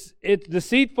 its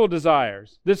deceitful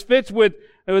desires. This fits with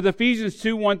Ephesians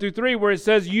 2:1-3, where it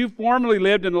says, you formerly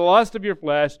lived in the lust of your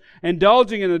flesh,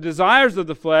 indulging in the desires of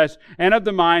the flesh and of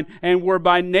the mind, and were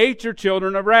by nature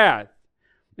children of wrath.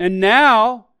 And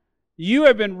now you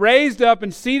have been raised up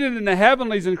and seated in the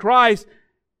heavenlies in Christ.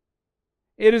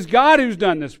 It is God who's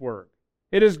done this work.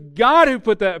 It is God who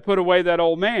put away that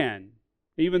old man,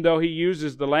 even though He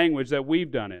uses the language that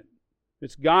we've done it.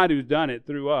 It's God who's done it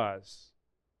through us.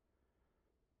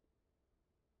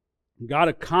 God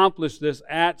accomplished this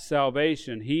at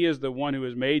salvation. He is the one who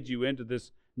has made you into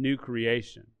this new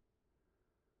creation.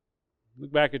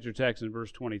 Look back at your text in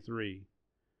verse 23.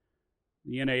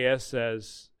 The NAS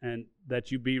says, and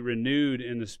that you be renewed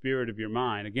in the spirit of your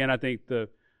mind. Again, I think the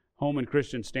Holman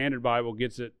Christian Standard Bible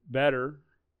gets it better.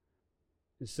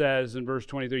 It says in verse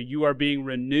 23, you are being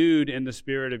renewed in the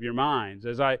spirit of your minds.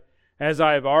 As I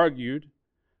have argued,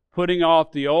 putting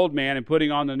off the old man and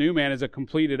putting on the new man is a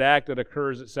completed act that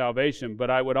occurs at salvation. But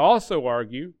I would also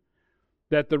argue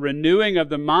that the renewing of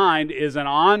the mind is an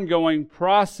ongoing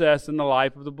process in the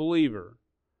life of the believer.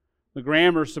 The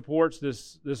grammar supports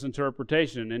this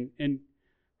interpretation. In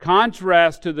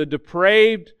contrast to the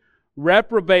depraved,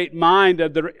 reprobate mind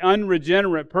of the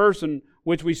unregenerate person,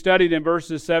 which we studied in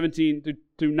verses 17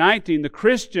 through 19, the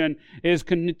Christian is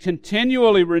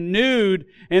continually renewed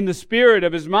in the spirit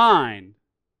of his mind.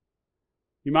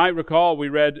 You might recall we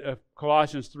read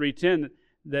Colossians 3:10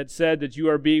 that said that you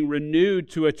are being renewed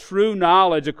to a true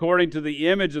knowledge according to the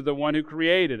image of the one who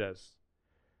created us.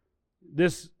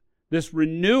 This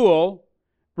renewal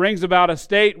brings about a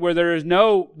state where there's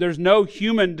no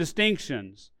human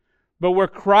distinctions, but where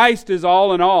Christ is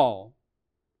all in all.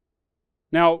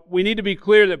 Now, we need to be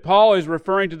clear that Paul is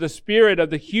referring to the spirit of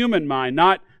the human mind,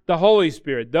 not the Holy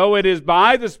Spirit, though it is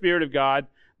by the Spirit of God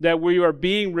that we are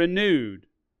being renewed.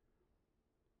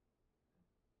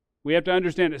 We have to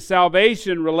understand that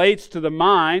salvation relates to the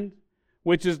mind,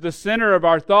 which is the center of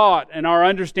our thought and our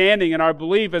understanding and our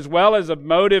belief, as well as of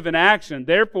motive and action.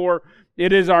 Therefore,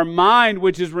 it is our mind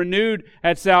which is renewed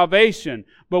at salvation.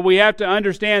 But we have to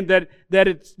understand that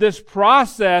it's this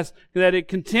process that it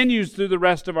continues through the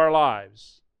rest of our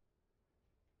lives.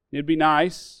 It'd be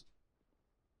nice,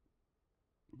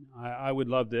 I would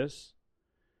love this,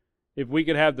 if we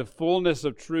could have the fullness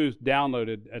of truth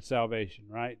downloaded at salvation,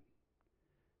 right?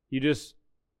 You just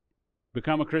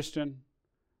become a Christian.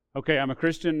 Okay, I'm a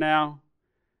Christian now.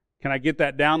 Can I get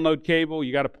that download cable?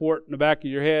 You got a port in the back of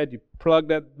your head. You plug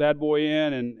that bad boy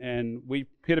in, and we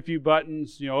hit a few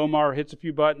buttons. Omar hits a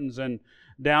few buttons and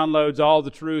downloads all the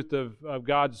truth of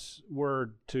God's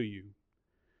Word to you.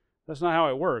 That's not how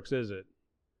it works, is it?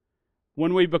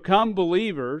 When we become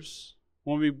believers,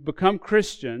 when we become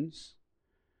Christians,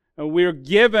 we're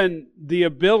given the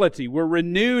ability, we're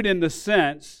renewed in the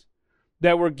sense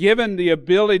that we're given the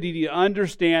ability to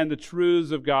understand the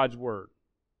truths of God's Word.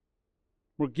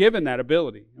 We're given that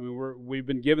ability. We've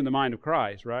been given the mind of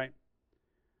Christ, right?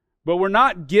 But we're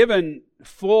not given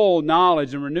full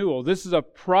knowledge and renewal. This is a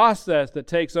process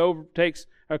that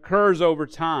occurs over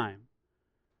time.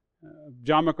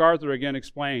 John MacArthur again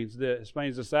explains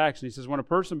this action. He says, when a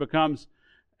person becomes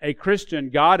a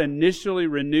Christian, God initially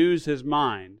renews his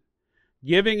mind,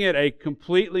 giving it a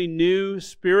completely new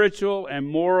spiritual and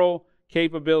moral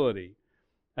capability.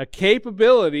 A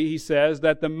capability, he says,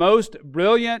 that the most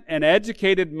brilliant and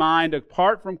educated mind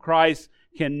apart from Christ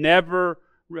can never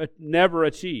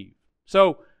achieve.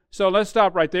 So let's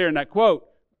stop right there in that quote.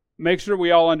 make sure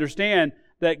we all understand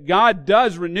that God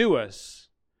does renew us.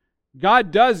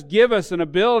 God does give us an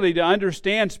ability to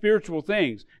understand spiritual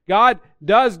things. God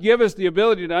does give us the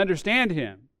ability to understand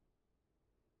Him.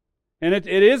 And it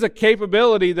is a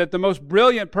capability that the most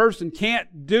brilliant person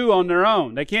can't do on their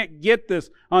own. They can't get this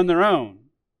on their own.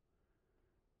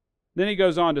 Then he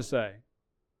goes on to say,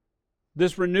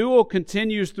 this renewal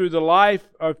continues through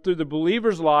through the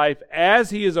believer's life as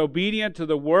he is obedient to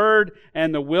the Word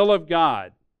and the will of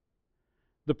God.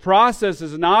 The process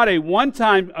is not a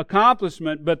one-time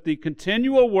accomplishment, but the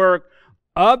continual work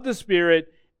of the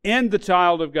Spirit in the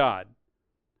child of God.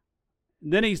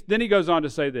 Then he goes on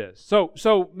to say this.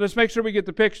 So let's make sure we get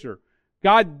the picture.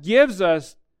 God gives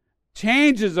us,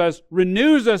 changes us,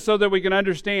 renews us so that we can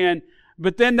understand,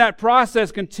 but then that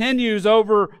process continues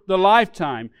over the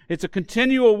lifetime. It's a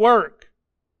continual work.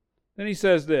 Then he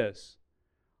says this,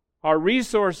 our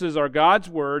resources are God's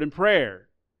Word and prayer.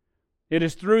 It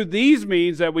is through these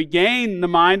means that we gain the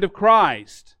mind of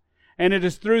Christ. And it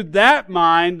is through that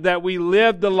mind that we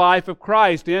live the life of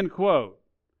Christ, end quote.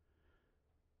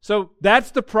 So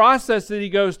that's the process that he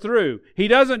goes through. He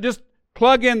doesn't just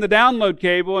plug in the download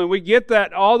cable and we get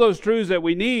all those truths that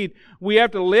we need. We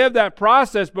have to live that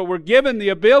process, but we're given the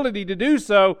ability to do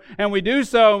so, and we do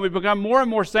so, and we become more and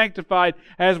more sanctified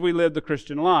as we live the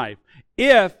Christian life.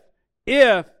 If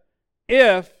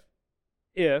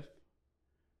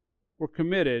we're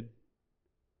committed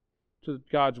to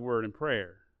God's Word and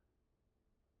prayer.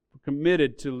 We're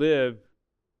committed to live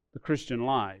the Christian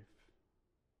life.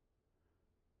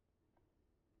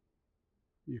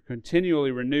 You're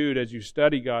continually renewed as you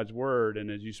study God's Word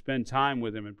and as you spend time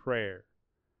with Him in prayer.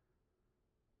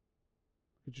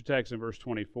 Put your text in verse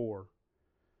 24.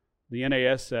 The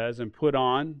NAS says, and put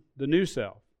on the new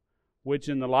self, which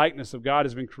in the likeness of God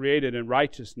has been created in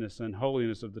righteousness and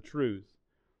holiness of the truth.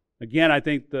 Again, I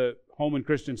think the Holman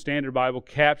Christian Standard Bible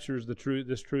captures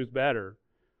this truth better.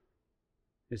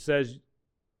 It says,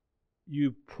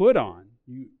 you put on,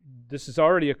 this has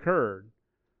already occurred,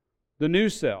 the new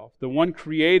self, the one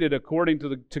created according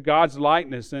to God's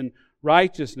likeness and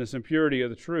righteousness and purity of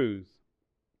the truth.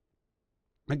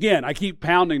 Again, I keep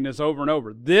pounding this over and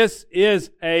over. This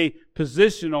is a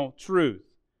positional truth.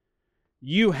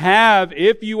 You have,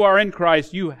 if you are in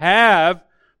Christ, you have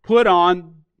put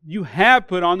on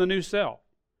the new self.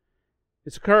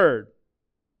 It's occurred.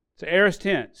 It's an aorist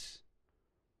tense.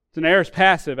 It's an aorist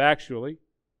passive, actually.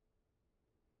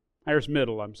 Aorist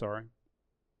middle, I'm sorry.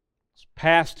 It's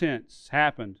past tense. It's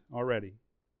happened already.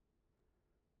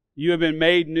 You have been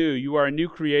made new. You are a new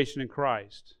creation in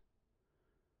Christ.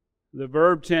 The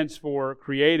verb tense for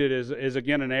created is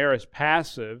again an aorist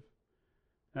passive.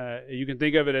 You can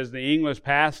think of it as the English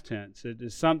past tense. It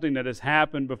is something that has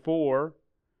happened before.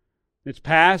 It's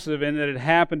passive in that it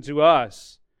happened to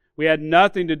us. We had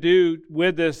nothing to do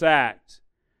with this act.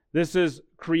 This is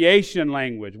creation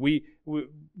language.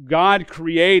 God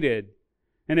created,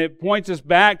 and it points us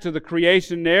back to the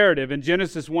creation narrative. In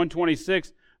Genesis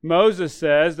 1:26, Moses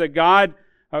says that God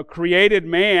created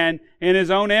man in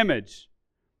His own image.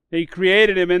 He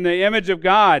created him in the image of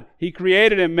God. He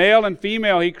created him, male and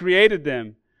female, He created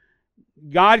them.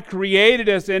 God created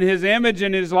us in His image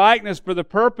and His likeness for the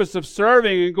purpose of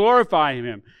serving and glorifying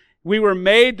Him. We were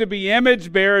made to be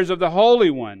image bearers of the Holy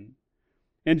One.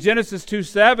 In Genesis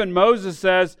 2:7, Moses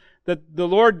says that the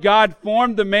Lord God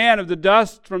formed the man of the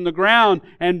dust from the ground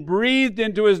and breathed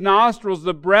into his nostrils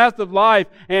the breath of life,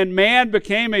 and man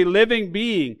became a living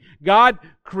being. God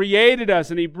created us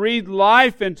and He breathed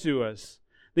life into us.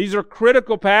 These are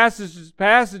critical passages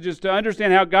to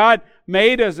understand how God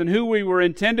made us and who we were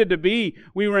intended to be.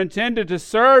 We were intended to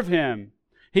serve Him.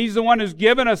 He's the one who's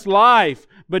given us life.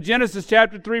 But Genesis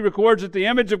chapter 3 records that the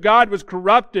image of God was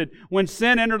corrupted when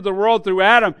sin entered the world through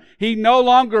Adam. He no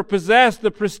longer possessed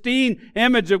the pristine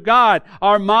image of God.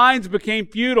 Our minds became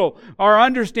futile. Our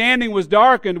understanding was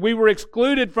darkened. We were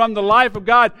excluded from the life of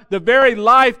God. The very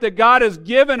life that God has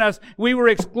given us, we were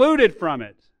excluded from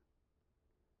it.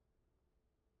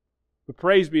 But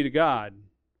praise be to God,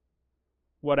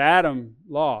 what Adam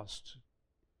lost,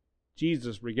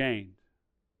 Jesus regained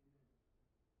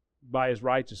by His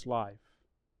righteous life,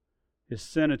 His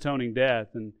sin-atoning death,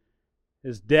 and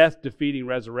His death-defeating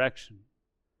resurrection.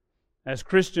 As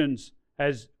Christians,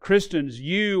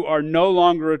 you are no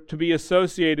longer to be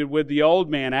associated with the old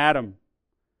man, Adam,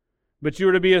 but you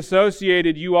are to be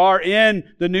associated, you are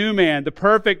in the new man, the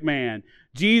perfect man,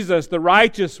 Jesus, the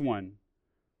righteous one.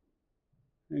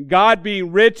 And God,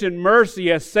 being rich in mercy,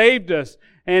 has saved us,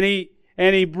 and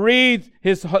and He breathed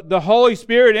the Holy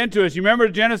Spirit into us. You remember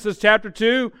Genesis chapter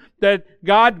 2? That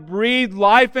God breathed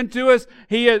life into us.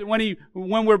 When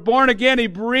we're born again, He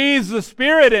breathes the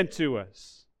Spirit into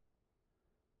us.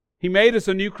 He made us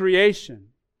a new creation.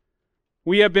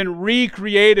 We have been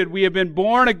recreated. We have been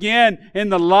born again in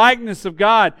the likeness of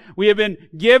God. We have been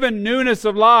given newness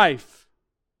of life.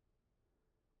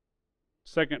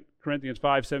 2 Corinthians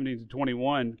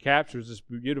 5:17-21 captures this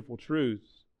beautiful truth,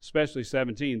 especially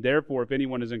 17. Therefore, if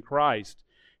anyone is in Christ,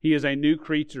 he is a new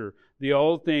creature. The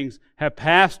old things have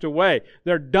passed away.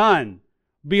 They're done.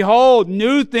 Behold,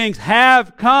 new things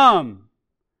have come.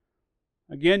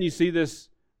 Again, you see this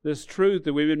truth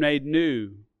that we've been made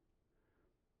new.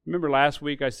 Remember last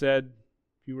week I said,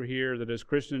 if you were here, that as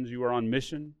Christians you are on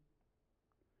mission?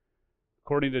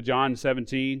 According to John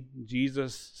 17,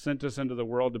 Jesus sent us into the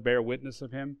world to bear witness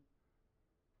of Him.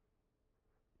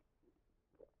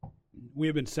 We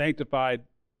have been sanctified.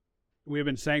 We have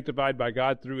been sanctified by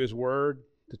God through His Word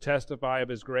to testify of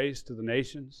His grace to the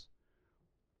nations.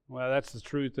 Well, that's the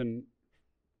truth in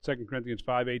 2 Corinthians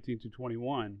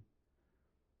 5:18-21.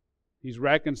 He's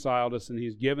reconciled us and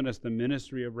He's given us the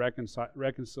ministry of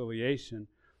reconciliation.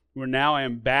 We're now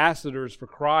ambassadors for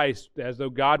Christ, as though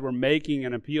God were making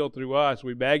an appeal through us.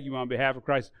 We beg you on behalf of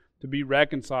Christ to be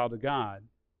reconciled to God.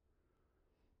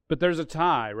 But there's a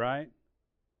tie, right?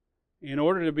 In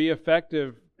order to be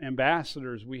effective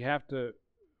ambassadors, we have to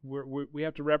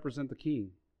represent the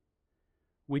King.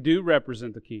 We do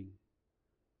represent the King.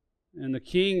 And the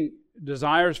King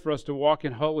desires for us to walk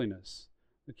in holiness.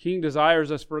 The King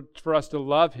desires us for us to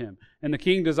love Him. And the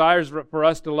King desires for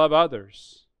us to love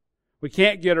others. We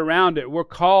can't get around it. We're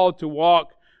called to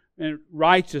walk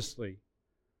righteously.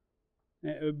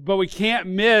 But we can't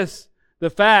miss the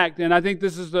fact, and I think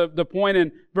this is the point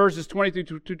in verses 23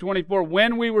 to 24,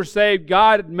 when we were saved,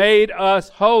 God made us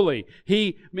holy.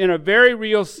 He, in a very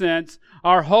real sense,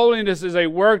 our holiness is a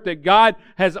work that God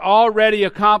has already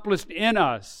accomplished in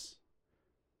us.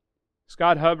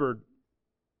 Scott Hubbard,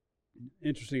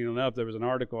 interesting enough, there was an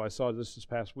article I saw this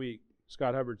past week.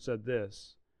 Scott Hubbard said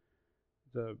this,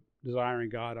 the Desiring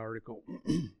God article.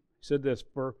 He said this,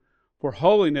 for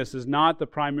holiness is not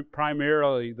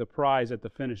primarily the prize at the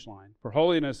finish line. For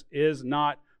holiness is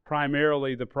not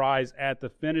primarily the prize at the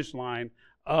finish line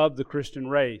of the Christian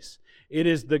race. It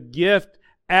is the gift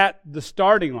at the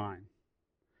starting line.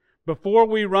 Before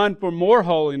we run for more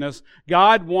holiness,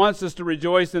 God wants us to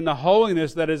rejoice in the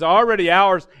holiness that is already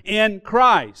ours in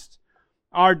Christ.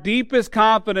 Our deepest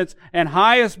confidence and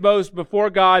highest boast before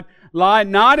God lie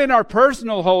not in our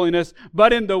personal holiness,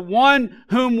 but in the one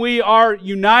whom we are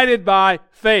united by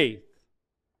faith.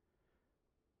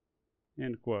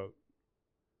 End quote.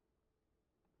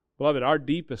 Beloved, our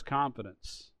deepest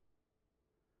confidence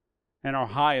and our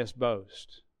highest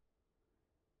boast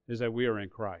is that we are in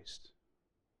Christ.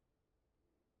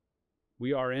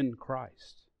 We are in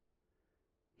Christ.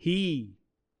 He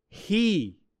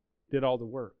did all the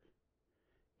work.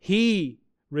 He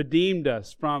redeemed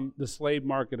us from the slave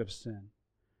market of sin.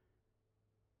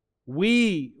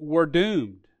 We were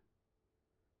doomed.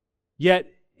 Yet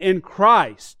in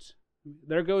Christ,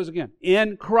 there it goes again,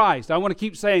 in Christ, I want to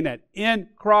keep saying that, in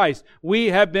Christ, we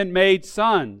have been made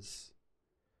sons.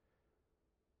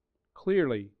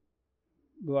 Clearly,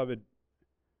 beloved,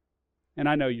 and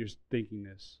I know you're thinking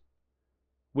this,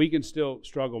 we can still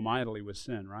struggle mightily with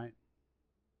sin, right?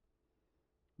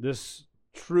 This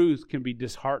truth can be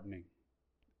disheartening.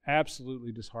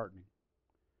 Absolutely disheartening.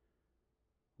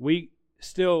 We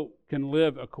still can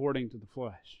live according to the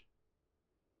flesh.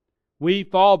 We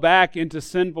fall back into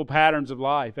sinful patterns of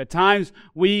life. At times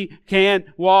we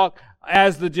can walk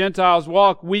as the Gentiles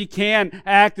walk. We can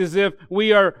act as if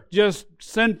we are just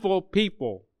sinful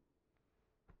people.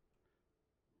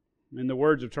 In the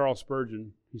words of Charles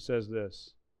Spurgeon, he says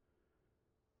this: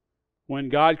 when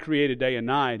God created day and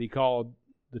night, He called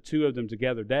the two of them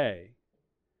together day.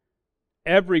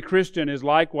 Every Christian is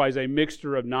likewise a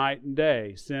mixture of night and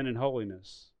day, sin and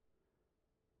holiness.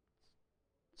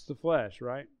 It's the flesh,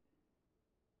 right?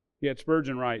 Yet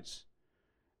Spurgeon writes,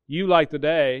 you like the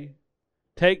day,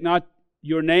 take not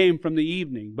your name from the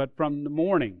evening, but from the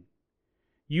morning.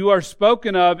 You are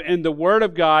spoken of in the Word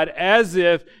of God as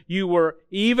if you were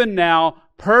even now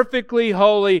perfectly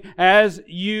holy, as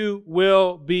you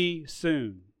will be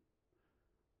soon.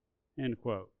 End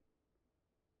quote.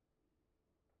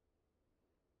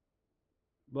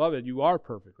 Beloved, you are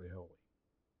perfectly holy.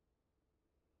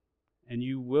 And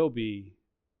you will be,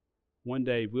 one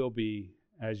day will be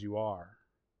as you are.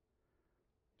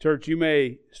 Church, you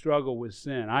may struggle with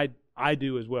sin. I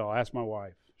do as well. Ask my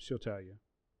wife. She'll tell you.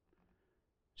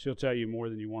 She'll tell you more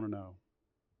than you want to know.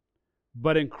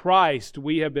 But in Christ,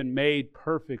 we have been made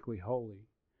perfectly holy.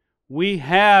 We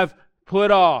have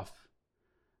put off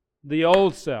the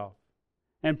old self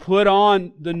and put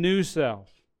on the new self.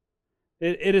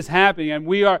 It is happening, and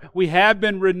we have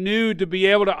been renewed to be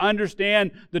able to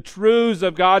understand the truths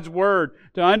of God's Word,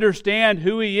 to understand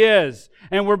who He is,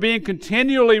 and we're being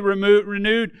continually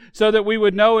renewed so that we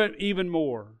would know it even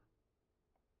more.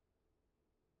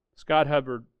 Scott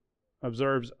Hubbard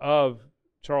observes of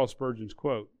Charles Spurgeon's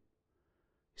quote.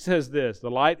 He says this, "The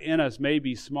light in us may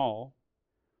be small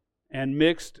and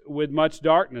mixed with much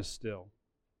darkness still,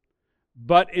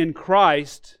 but in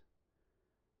Christ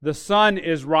the sun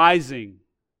is rising,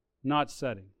 not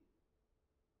setting."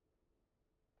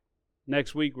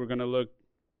 Next week we're going to look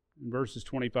in verses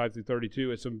 25 through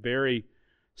 32 at some very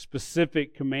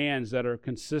specific commands that are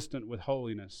consistent with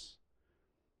holiness.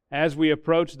 As we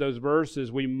approach those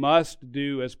verses, we must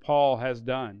do as Paul has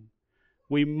done.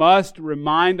 We must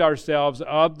remind ourselves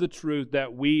of the truth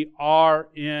that we are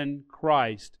in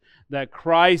Christ, that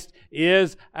Christ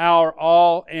is our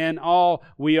all and all.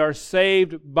 We are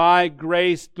saved by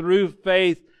grace through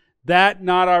faith, that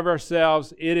not of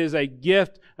ourselves. It is a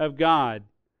gift of God.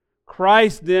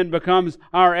 Christ then becomes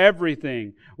our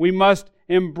everything. We must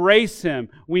embrace Him.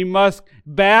 We must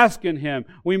bask in Him.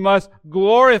 We must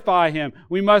glorify Him.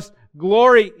 We must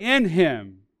glory in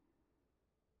Him.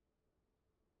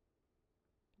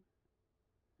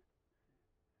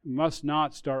 We must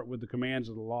not start with the commands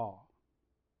of the law,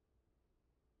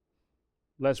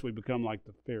 lest we become like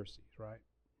the Pharisees, right?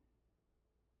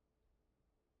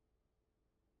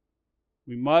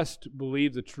 We must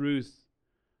believe the truth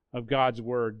of God's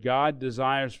Word. God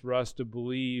desires for us to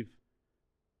believe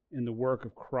in the work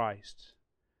of Christ.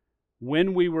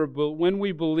 When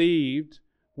we believed,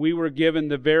 we were given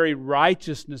the very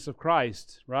righteousness of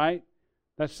Christ, right?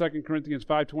 That's 2 Corinthians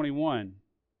 5:21.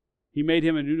 He made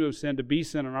Him a new of sin to be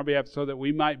sin on our behalf so that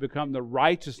we might become the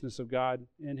righteousness of God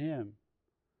in Him.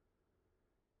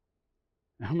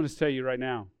 I'm going to tell you right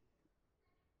now,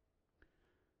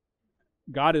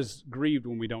 God is grieved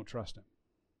when we don't trust Him.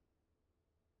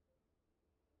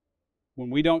 When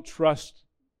we don't trust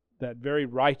that very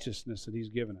righteousness that He's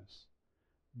given us,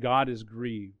 God is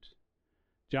grieved.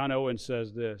 John Owen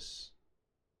says this,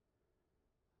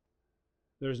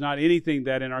 "There's not anything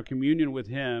that in our communion with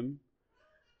Him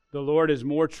the Lord is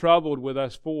more troubled with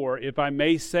us for, if I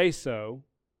may say so,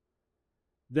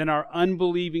 than our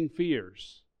unbelieving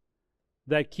fears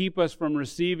that keep us from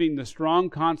receiving the strong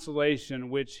consolation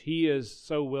which He is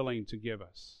so willing to give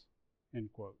us."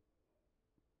 End quote.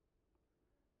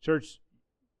 Church,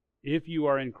 if you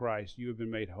are in Christ, you have been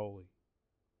made holy.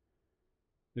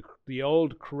 The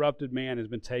old corrupted man has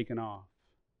been taken off.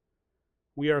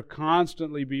 We are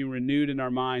constantly being renewed in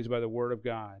our minds by the Word of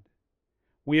God.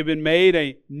 We have been made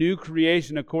a new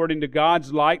creation according to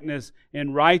God's likeness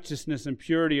in righteousness and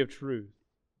purity of truth.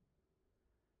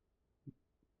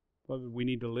 But we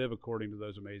need to live according to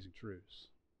those amazing truths.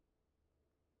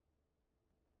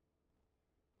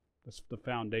 That's the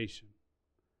foundation.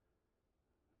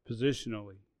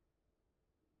 Positionally,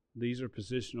 these are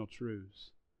positional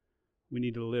truths. We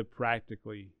need to live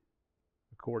practically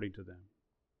according to them.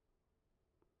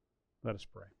 Let us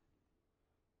pray.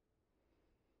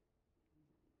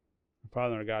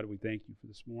 Father our God, we thank You for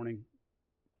this morning.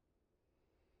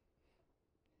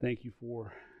 Thank You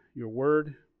for Your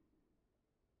Word.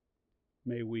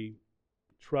 May we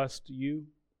trust You.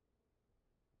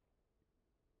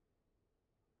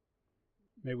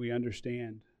 May we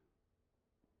understand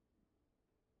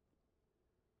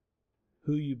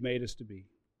who You've made us to be.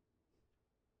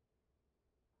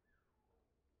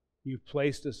 You've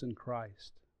placed us in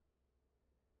Christ.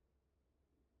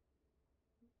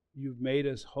 You've made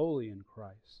us holy in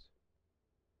Christ.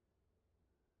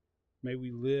 May we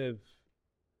live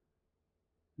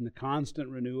in the constant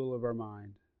renewal of our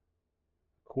mind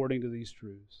according to these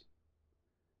truths.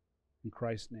 In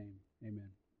Christ's name, amen.